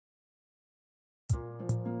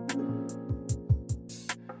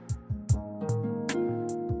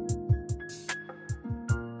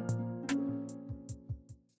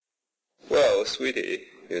Well, sweetie,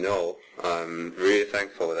 I'm really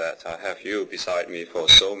thankful that I have you beside me for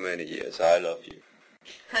so many years. I love you.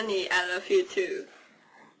 Honey, I love you too.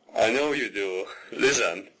 I know you do.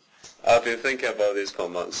 Listen, I've been thinking about this for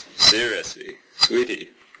months. Seriously, sweetie,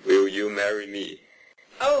 will you marry me?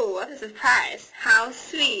 Oh, what a surprise. How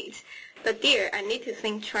sweet. But dear, I need to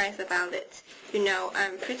think twice about it.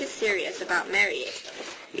 I'm pretty serious about marrying.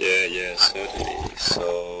 Yeah, certainly.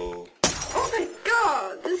 So... Oh my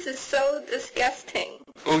God, this is so disgusting.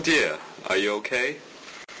 Oh dear, are you okay?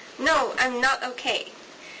 No, I'm not okay.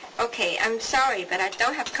 Okay, I'm sorry, but I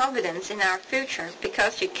don't have confidence in our future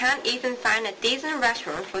because you can't even find a decent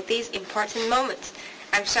restaurant for these important moments.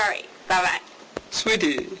 I'm sorry. Bye-bye.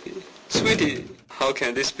 Sweetie, how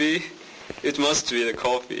can this be? It must be the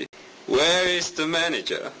coffee. Where is the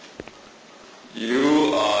manager?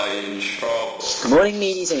 You are in trouble. Good morning,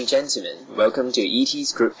 ladies and gentlemen. Welcome to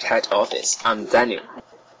ET's Group Head Office. I'm Daniel.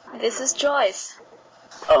 This is Joyce.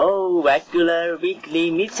 Oh, regular weekly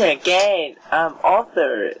meeting again. I'm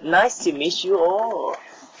Arthur. Nice to meet you all.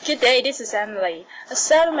 Good day, this is Emily. I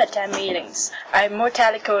seldom attend meetings. I'm more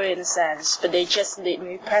technical in a sense, but they just need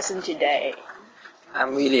me present today.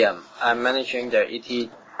 I'm William. I'm managing the ET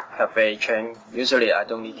Cafe chain. Usually I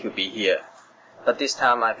don't need to be here. But this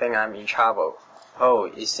time I think I'm in trouble. Oh,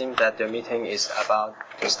 it seems that the meeting is about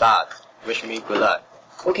to start. Wish me good luck.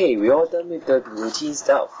 Okay, we're all done with the routine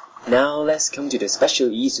stuff. Now let's come to the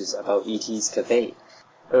special issues about ET's cafe.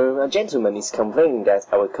 A gentleman is complaining that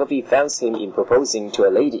our coffee fails him in proposing to a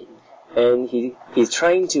lady, and he's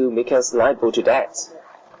trying to make us liable to that.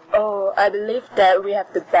 Oh, I believe that we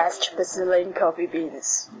have the best Brazilian coffee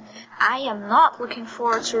beans. I am not looking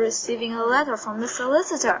forward to receiving a letter from the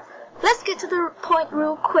solicitor. Let's get to the point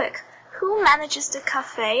real quick. Who manages the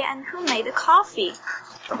cafe and who made the coffee?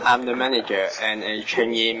 I'm the manager and a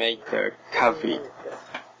trainee made the coffee.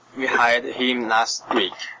 We hired him last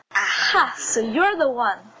week. Aha, so you're the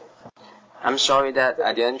one. I'm sorry that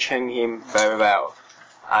I didn't train him very well.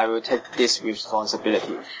 I will take this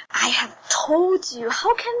responsibility. I have told you,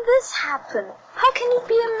 how can this happen? How can you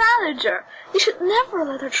be a manager? You should never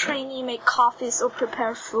let a trainee make coffees or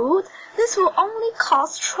prepare food. This will only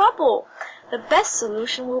cause trouble. The best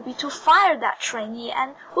solution will be to fire that trainee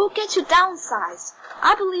and we'll get you downsized.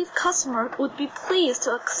 I believe customers would be pleased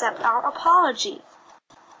to accept our apology.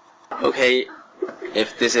 Okay,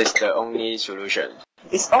 if this is the only solution.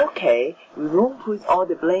 It's okay. We won't put all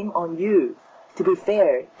the blame on you. To be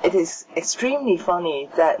fair, it is extremely funny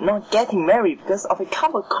that not getting married because of a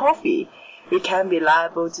cup of coffee. We can't be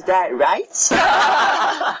liable to that, right?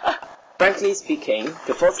 Frankly speaking,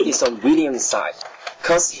 the fault is on William's side,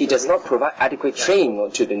 because he does not provide adequate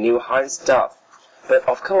training to the new hired staff. But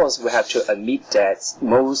of course, we have to admit that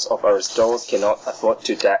most of our stores cannot afford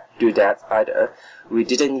to do that either. We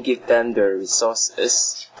didn't give them the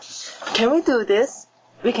resources. Can we do this?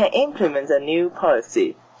 We can implement a new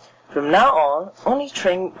policy. From now on, only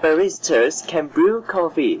trained baristas can brew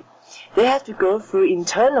coffee. They have to go through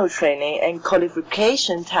internal training and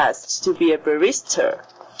qualification tests to be a barista.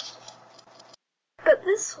 But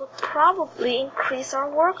this will probably increase our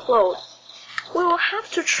workload. We will have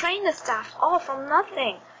to train the staff all from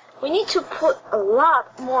nothing. We need to put a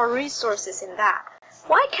lot more resources in that.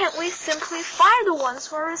 Why can't we simply fire the ones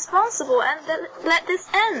who are responsible and let this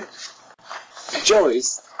end?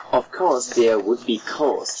 Joyce, of course there would be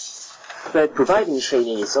costs. But providing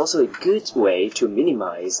training is also a good way to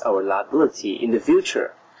minimize our liability in the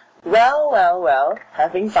future. Well,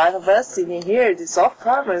 having 5 of us sitting here to solve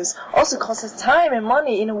problems also costs us time and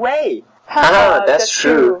money in a way. That's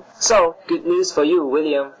true. So, good news for you,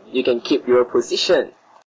 William. You can keep your position.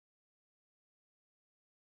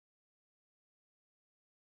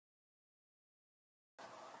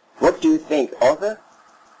 What do you think, Arthur?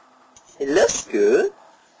 It looks good.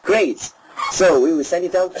 Great. So we will send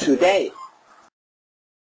it out today.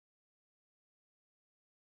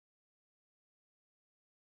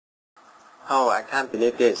 Oh, I can't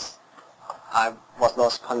believe this. I was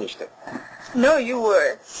not punished. No, you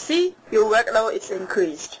were. See, your workload is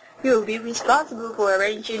increased. You will be responsible for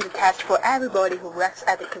arranging the test for everybody who works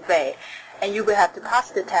at the cafe, and you will have to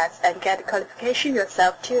pass the test and get the qualification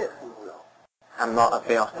yourself too. I'm not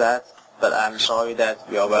afraid of that, but I'm sorry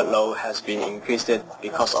that your workload has been increased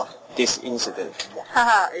because of this incident.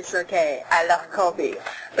 Haha, it's okay. I love coffee.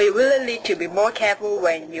 But you will need to be more careful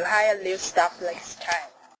when you hire new staff next time.